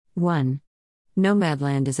1.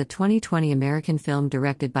 Nomadland is a 2020 American film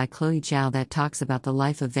directed by Chloe Zhao that talks about the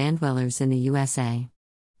life of vandwellers in the USA.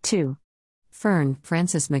 2. Fern,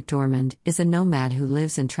 Frances McDormand, is a nomad who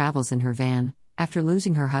lives and travels in her van, after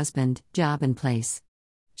losing her husband, job and place.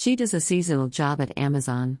 She does a seasonal job at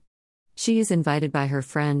Amazon. She is invited by her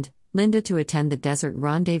friend, Linda, to attend the Desert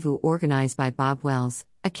Rendezvous organized by Bob Wells,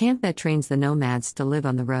 a camp that trains the nomads to live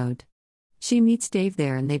on the road. She meets Dave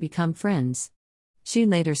there and they become friends. She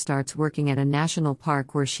later starts working at a national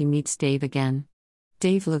park where she meets Dave again.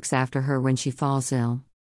 Dave looks after her when she falls ill.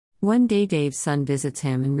 One day Dave's son visits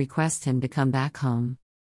him and requests him to come back home.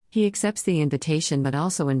 He accepts the invitation but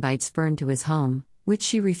also invites Fern to his home, which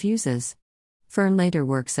she refuses. Fern later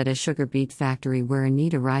works at a sugar beet factory where a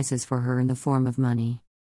need arises for her in the form of money.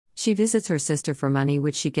 She visits her sister for money,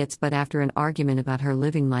 which she gets, but after an argument about her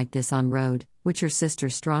living like this on road, which her sister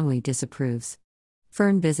strongly disapproves.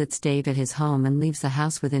 Fern visits Dave at his home and leaves the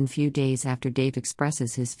house within few days after Dave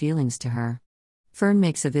expresses his feelings to her. Fern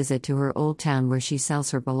makes a visit to her old town where she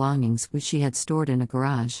sells her belongings, which she had stored in a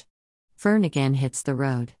garage. Fern again hits the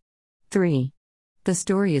road. 3. The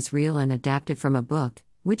story is real and adapted from a book,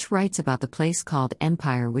 which writes about the place called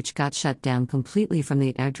Empire, which got shut down completely from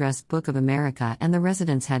the addressed Book of America, and the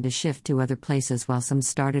residents had to shift to other places while some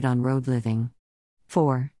started on road living.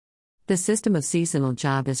 4. The system of seasonal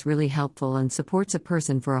job is really helpful and supports a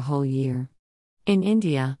person for a whole year. In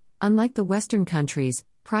India, unlike the Western countries,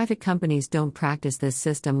 private companies don't practice this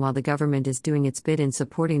system while the government is doing its bit in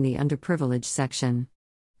supporting the underprivileged section.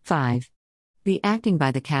 5. The acting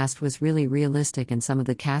by the cast was really realistic and some of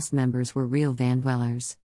the cast members were real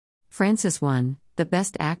vandwellers. Frances won the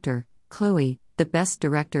Best Actor, Chloe, the Best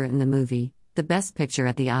Director in the movie, the Best Picture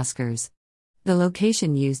at the Oscars. The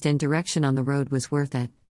location used and direction on the road was worth it.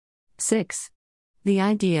 6. The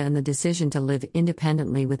idea and the decision to live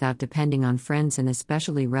independently without depending on friends and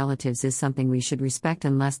especially relatives is something we should respect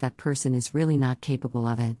unless that person is really not capable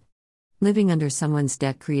of it. Living under someone's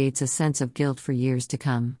debt creates a sense of guilt for years to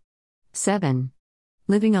come. 7.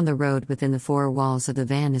 Living on the road within the four walls of the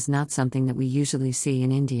van is not something that we usually see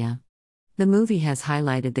in India. The movie has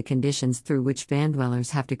highlighted the conditions through which van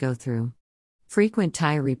dwellers have to go through. Frequent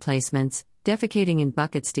tire replacements, defecating in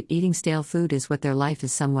buckets to eating stale food is what their life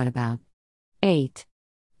is somewhat about. 8.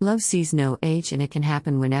 Love sees no age and it can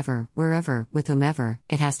happen whenever, wherever, with whomever,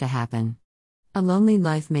 it has to happen. A lonely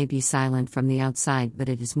life may be silent from the outside, but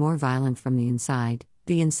it is more violent from the inside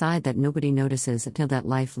that nobody notices until that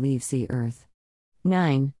life leaves the earth.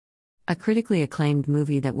 9. A critically acclaimed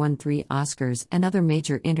movie that won 3 Oscars and other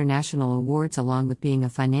major international awards along with being a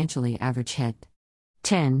financially average hit.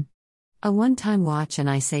 10. A one-time watch and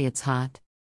I say it's hot.